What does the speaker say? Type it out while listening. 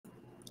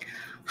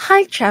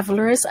Hi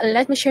travelers,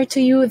 let me share to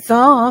you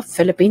the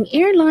Philippine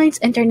Airlines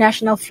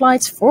international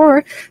flights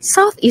for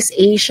Southeast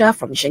Asia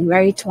from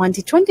January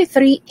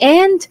 2023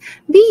 and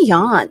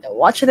beyond.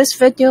 Watch this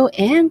video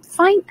and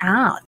find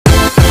out.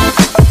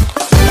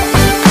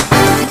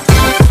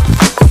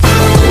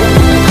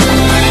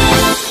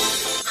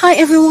 Hi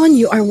everyone,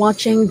 you are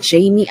watching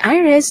Jamey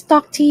Iris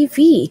Talk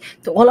TV.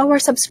 To all our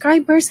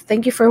subscribers,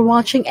 thank you for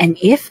watching, and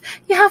if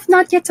you have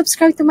not yet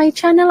subscribed to my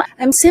channel,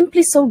 I'm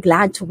simply so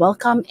glad to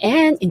welcome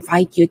and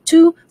invite you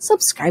to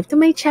subscribe to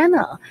my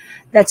channel.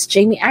 That's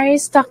Jamey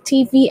Iris Talk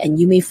TV, and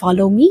you may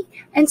follow me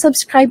and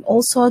subscribe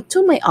also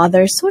to my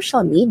other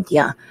social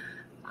media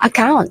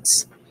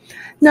accounts.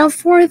 Now,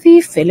 for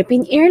the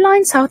Philippine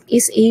Airlines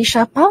Southeast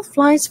Asia PAL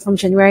flights from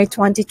January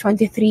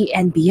 2023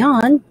 and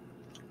beyond,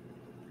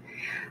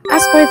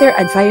 as per their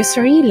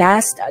advisory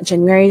last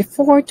January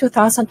 4,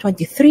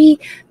 2023,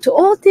 to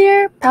all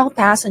their PAL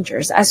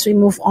passengers, as we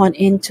move on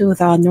into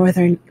the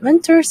northern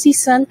winter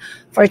season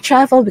for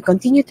travel, we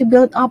continue to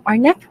build up our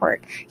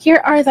network.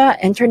 Here are the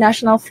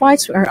international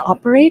flights we are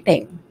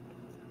operating.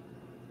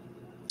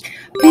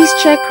 Please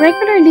check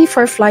regularly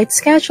for flight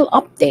schedule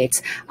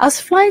updates, as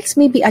flights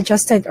may be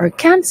adjusted or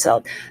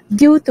cancelled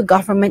due to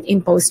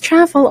government-imposed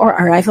travel or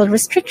arrival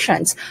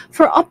restrictions.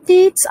 For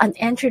updates on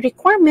entry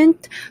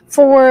requirement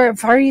for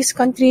various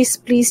countries,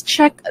 please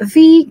check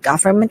the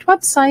government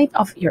website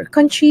of your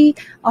country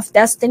of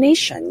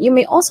destination. You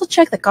may also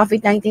check the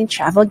COVID-19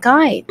 travel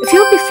guide. If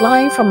you'll be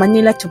flying from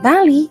Manila to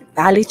Bali,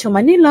 Bali to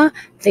Manila,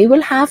 they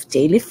will have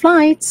daily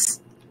flights.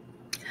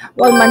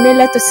 While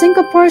Manila to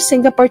Singapore,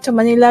 Singapore to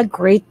Manila,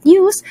 great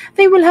news,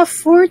 they will have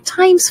 4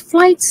 times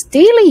flights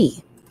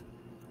daily.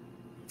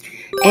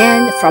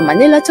 And from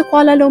Manila to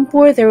Kuala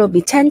Lumpur, there will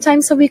be 10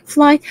 times a week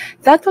flight.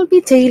 That will be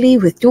daily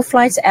with 2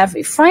 flights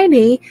every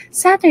Friday,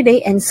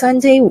 Saturday, and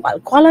Sunday, while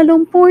Kuala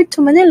Lumpur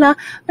to Manila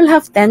will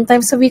have 10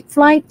 times a week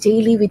flight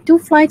daily with 2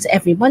 flights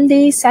every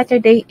Monday,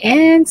 Saturday,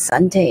 and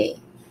Sunday.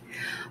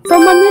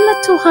 From Manila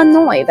to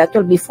Hanoi, that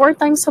will be 4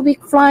 times a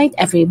week flight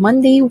every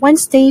Monday,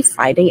 Wednesday,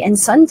 Friday, and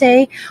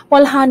Sunday,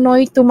 while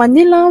Hanoi to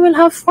Manila will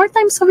have 4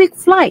 times a week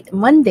flight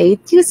Monday,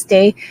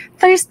 Tuesday,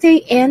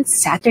 Thursday, and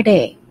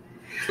Saturday.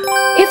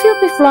 If you'll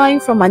be flying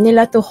from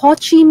Manila to Ho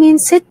Chi Minh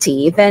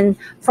City, then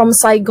from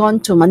Saigon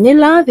to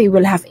Manila, they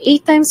will have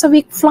 8 times a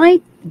week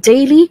flight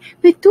daily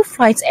with 2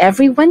 flights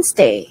every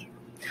Wednesday.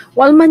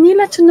 While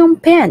Manila to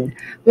Phnom Penh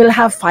will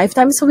have 5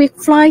 times a week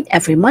flight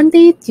every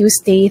Monday,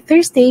 Tuesday,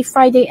 Thursday,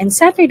 Friday, and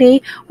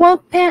Saturday,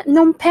 while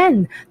Phnom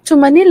Penh to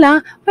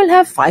Manila will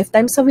have 5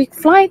 times a week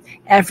flight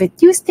every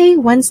Tuesday,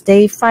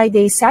 Wednesday,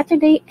 Friday,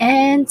 Saturday,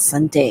 and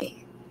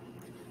Sunday.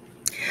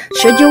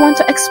 Should you want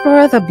to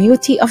explore the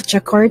beauty of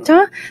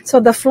Jakarta, so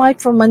the flight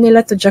from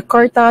Manila to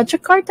Jakarta,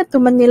 Jakarta to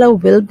Manila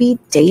will be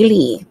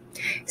daily.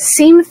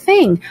 Same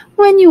thing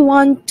when you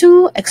want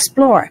to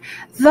explore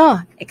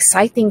the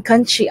exciting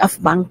country of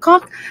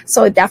Bangkok.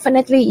 So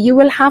definitely you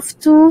will have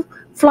to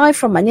fly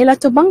from Manila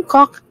to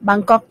Bangkok,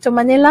 Bangkok to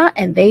Manila,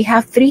 and they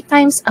have 3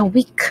 times a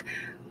week.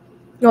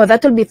 No,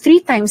 that will be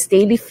 3 times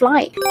daily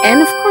flight.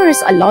 And of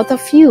course, a lot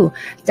of you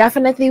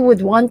definitely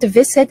would want to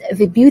visit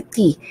the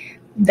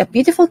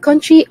beautiful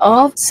country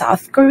of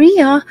South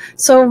Korea.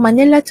 So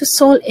Manila to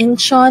Seoul,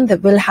 Incheon, they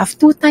will have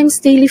 2 times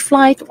daily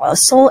flight, while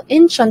Seoul,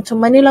 Incheon to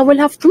Manila will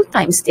have 2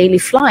 times daily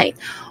flight.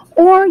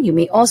 Or you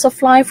may also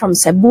fly from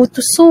Cebu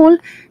to Seoul,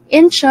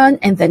 Incheon,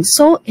 and then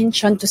Seoul,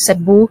 Incheon to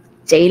Cebu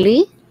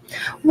daily.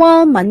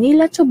 While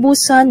Manila to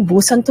Busan,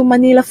 Busan to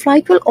Manila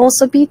flight will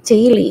also be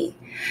daily.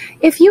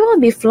 If you will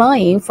be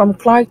flying from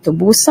Clark to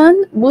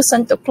Busan,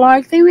 Busan to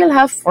Clark, they will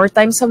have 4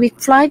 times a week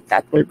flight.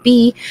 That will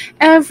be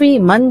every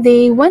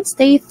Monday,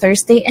 Wednesday,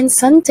 Thursday, and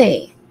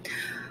Sunday.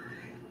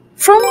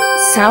 From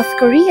South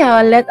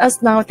Korea, let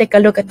us now take a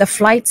look at the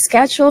flight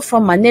schedule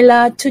from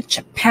Manila to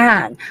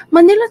Japan.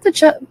 Manila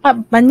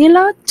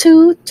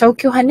to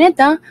Tokyo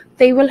Haneda,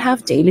 they will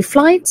have daily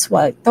flights,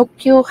 while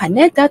Tokyo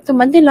Haneda to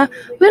Manila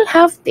will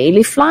have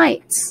daily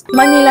flights.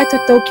 Manila to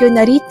Tokyo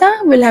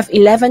Narita will have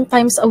 11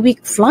 times a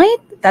week flight.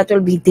 That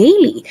will be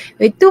daily,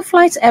 with 2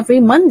 flights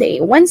every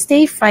Monday,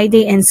 Wednesday,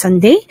 Friday, and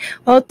Sunday,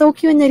 while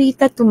Tokyo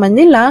Narita to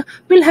Manila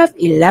will have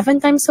 11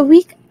 times a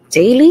week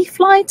daily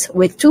flights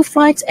with 2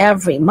 flights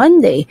every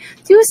Monday,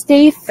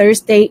 Tuesday,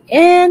 Thursday,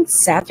 and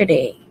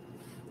Saturday.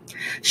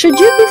 Should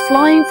you be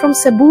flying from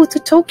Cebu to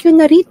Tokyo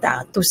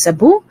Narita to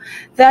Cebu,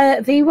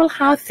 they will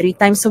have 3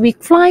 times a week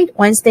flight,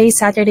 Wednesday,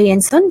 Saturday,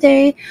 and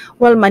Sunday,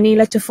 while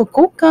Manila to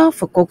Fukuoka,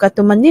 Fukuoka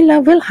to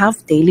Manila will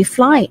have daily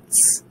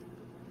flights.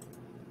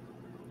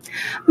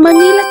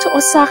 Manila to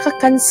Osaka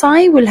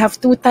Kansai will have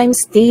 2 times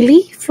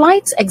daily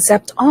flights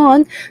except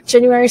on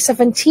January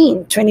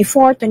 17,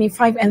 24,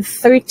 25, and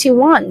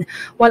 31,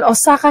 while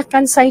Osaka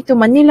Kansai to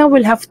Manila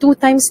will have 2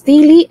 times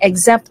daily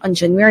except on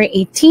January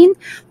 18,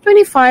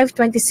 25,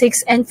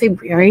 26, and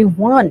February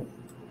 1.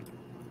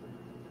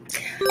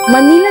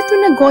 Manila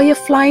to Nagoya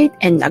flight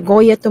and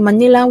Nagoya to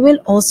Manila will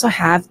also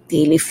have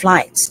daily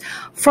flights.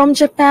 From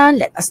Japan,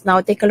 let us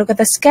now take a look at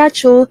the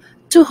schedule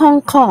to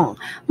Hong Kong.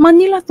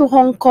 Manila to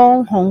Hong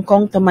Kong, Hong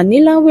Kong to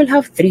Manila will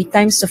have 3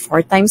 times to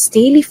 4 times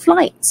daily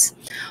flights.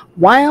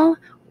 While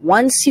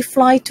once you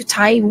fly to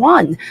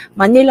Taiwan,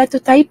 Manila to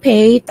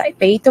Taipei,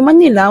 Taipei to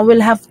Manila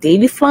will have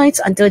daily flights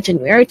until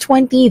January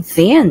 20.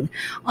 Then,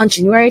 on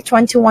January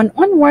 21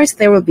 onwards,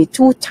 there will be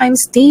 2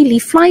 times daily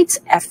flights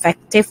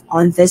effective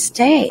on this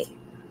day.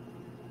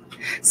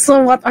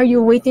 So what are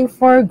you waiting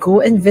for?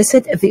 Go and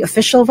visit the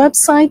official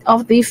website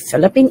of the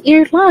Philippine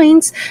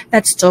Airlines.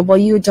 That's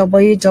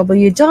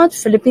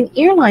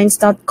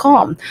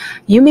www.philippineairlines.com.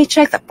 You may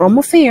check the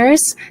promo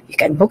fares, you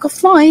can book a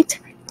flight,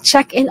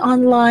 check in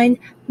online,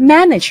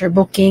 manage your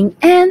booking,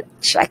 and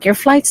check your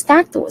flight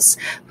status.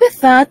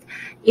 With that,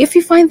 if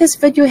you find this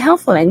video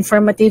helpful and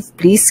informative,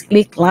 please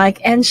click like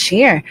and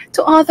share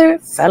to other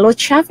fellow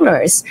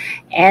travelers.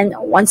 And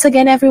once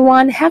again,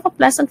 everyone, have a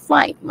pleasant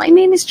flight. My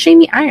name is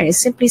Jamey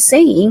Iris, simply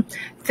saying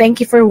thank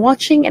you for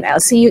watching, and I'll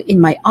see you in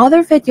my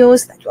other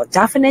videos that will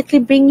definitely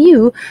bring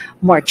you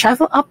more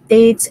travel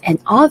updates and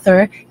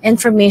other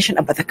information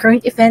about the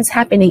current events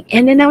happening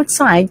in and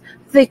outside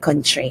the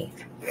country.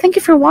 Thank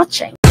you for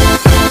watching.